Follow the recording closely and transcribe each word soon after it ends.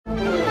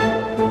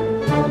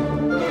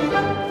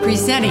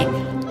Presenting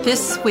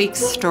this week's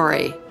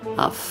story,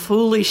 A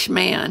Foolish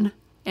Man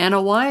and a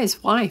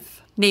Wise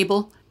Wife.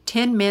 Nabal,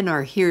 10 men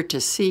are here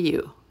to see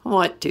you.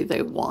 What do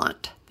they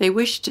want? They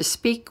wish to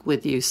speak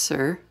with you,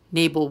 sir.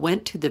 Nabal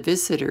went to the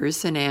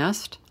visitors and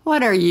asked,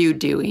 What are you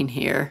doing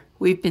here?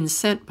 We've been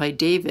sent by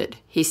David.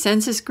 He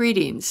sends his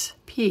greetings.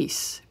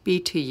 Peace be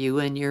to you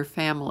and your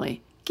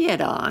family. Get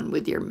on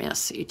with your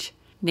message.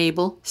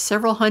 Nabal,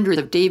 several hundred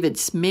of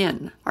David's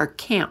men are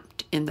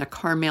camped in the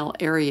Carmel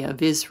area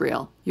of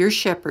Israel. Your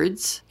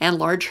shepherds and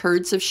large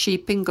herds of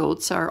sheep and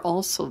goats are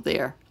also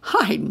there.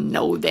 I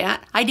know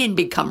that. I didn't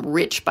become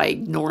rich by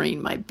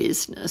ignoring my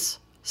business.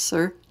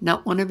 Sir,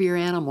 not one of your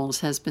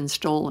animals has been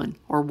stolen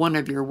or one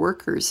of your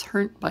workers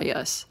hurt by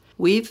us.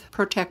 We've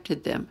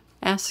protected them.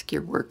 Ask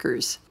your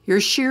workers.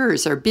 Your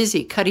shearers are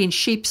busy cutting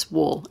sheep's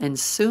wool, and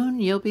soon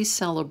you'll be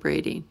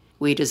celebrating.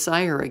 We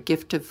desire a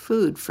gift of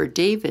food for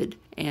David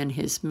and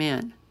his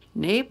men.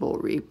 Nabal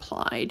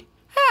replied,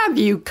 Have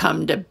you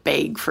come to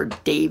beg for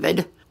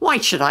David? Why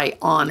should I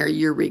honor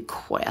your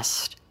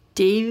request?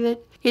 David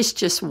is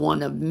just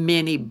one of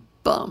many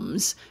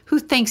bums who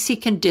thinks he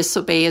can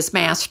disobey his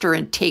master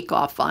and take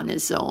off on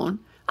his own.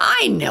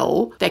 I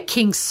know that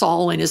King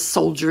Saul and his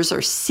soldiers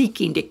are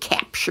seeking to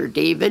capture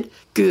David.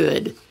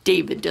 Good.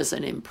 David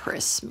doesn't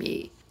impress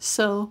me.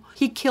 So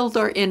he killed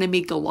our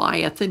enemy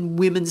Goliath, and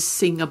women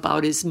sing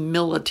about his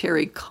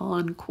military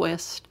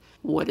conquest.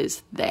 What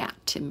is that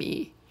to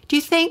me? Do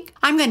you think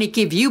I'm going to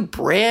give you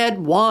bread,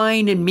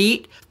 wine, and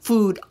meat,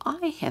 food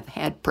I have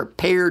had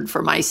prepared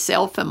for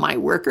myself and my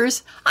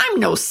workers? I'm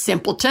no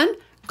simpleton.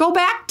 Go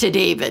back to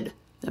David.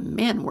 The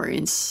men were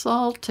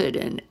insulted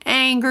and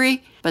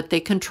angry, but they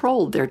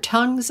controlled their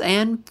tongues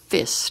and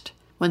fists.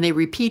 When they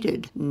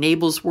repeated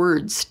Nabal's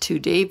words to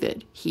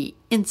David, he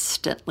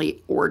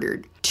instantly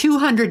ordered,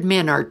 200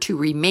 men are to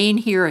remain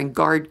here and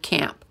guard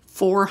camp.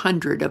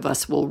 400 of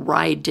us will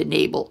ride to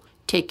Nabal.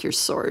 Take your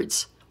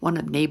swords. One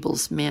of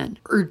Nabal's men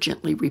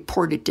urgently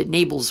reported to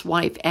Nabal's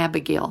wife,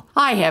 Abigail,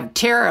 I have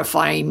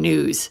terrifying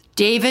news.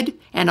 David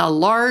and a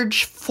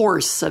large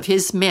force of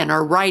his men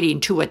are riding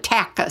to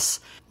attack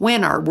us.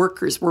 When our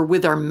workers were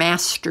with our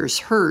master's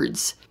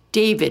herds,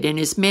 David and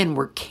his men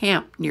were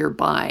camped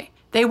nearby.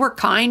 They were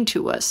kind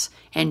to us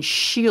and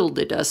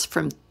shielded us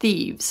from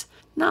thieves.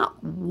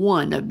 Not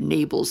one of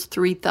Nabal's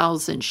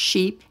 3,000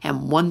 sheep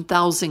and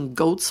 1,000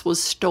 goats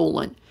was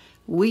stolen.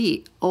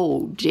 We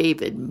owe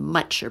David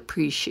much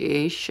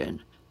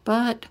appreciation.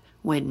 But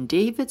when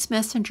David's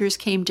messengers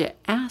came to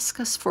ask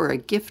us for a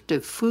gift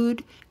of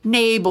food,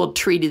 Nabal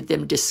treated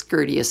them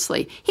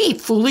discourteously. He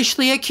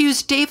foolishly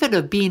accused David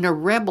of being a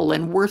rebel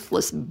and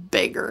worthless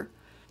beggar.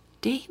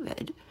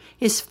 David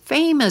is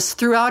famous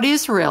throughout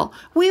Israel.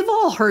 We've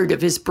all heard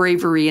of his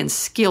bravery and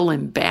skill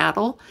in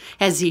battle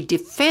as he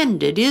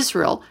defended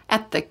Israel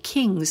at the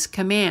king's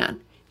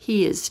command.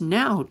 He is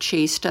now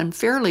chased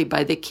unfairly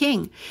by the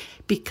king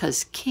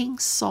because King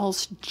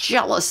Saul's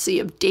jealousy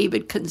of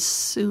David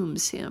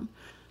consumes him.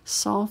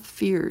 Saul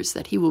fears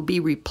that he will be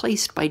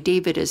replaced by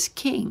David as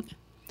king.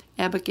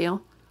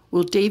 Abigail,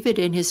 will David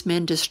and his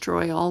men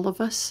destroy all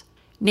of us?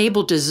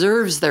 Nabal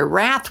deserves their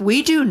wrath.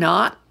 We do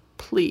not.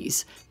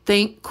 Please,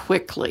 think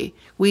quickly.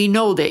 We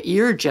know that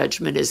your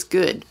judgment is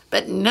good,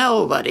 but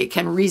nobody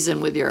can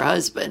reason with your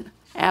husband.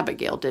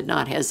 Abigail did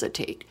not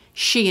hesitate.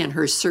 She and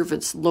her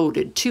servants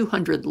loaded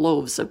 200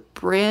 loaves of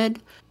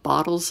bread,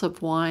 bottles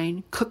of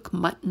wine, cooked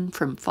mutton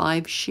from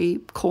 5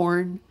 sheep,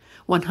 corn,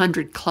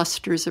 100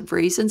 clusters of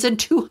raisins, and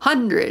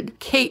 200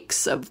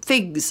 cakes of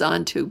figs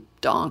onto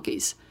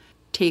donkeys.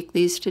 Take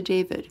these to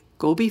David.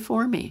 Go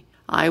before me.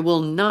 I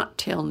will not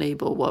tell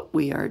Nabal what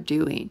we are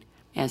doing.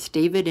 As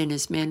David and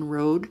his men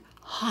rode,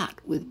 hot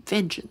with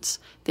vengeance,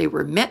 they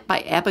were met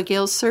by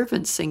Abigail's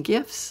servants and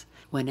gifts.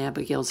 When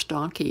Abigail's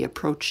donkey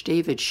approached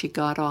David, she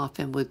got off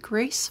and with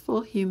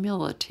graceful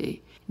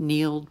humility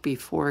kneeled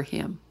before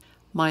him.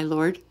 My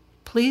lord,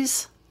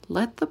 please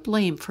let the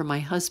blame for my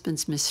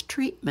husband's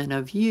mistreatment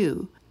of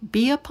you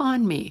be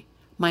upon me.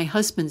 My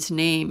husband's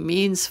name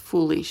means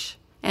foolish,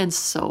 and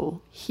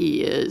so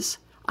he is.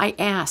 I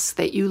ask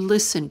that you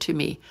listen to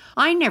me.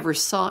 I never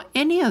saw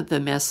any of the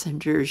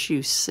messengers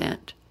you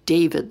sent.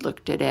 David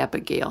looked at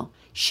Abigail.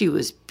 She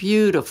was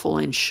beautiful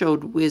and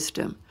showed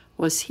wisdom.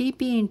 Was he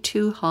being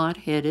too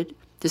hot-headed?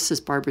 This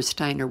is Barbara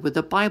Steiner with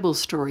a Bible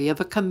story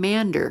of a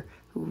commander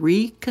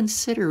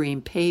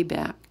reconsidering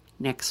payback.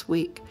 Next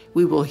week,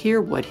 we will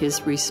hear what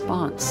his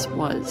response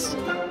was.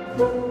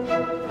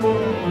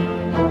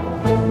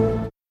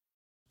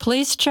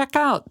 Please check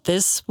out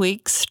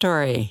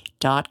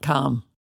thisweekstory.com.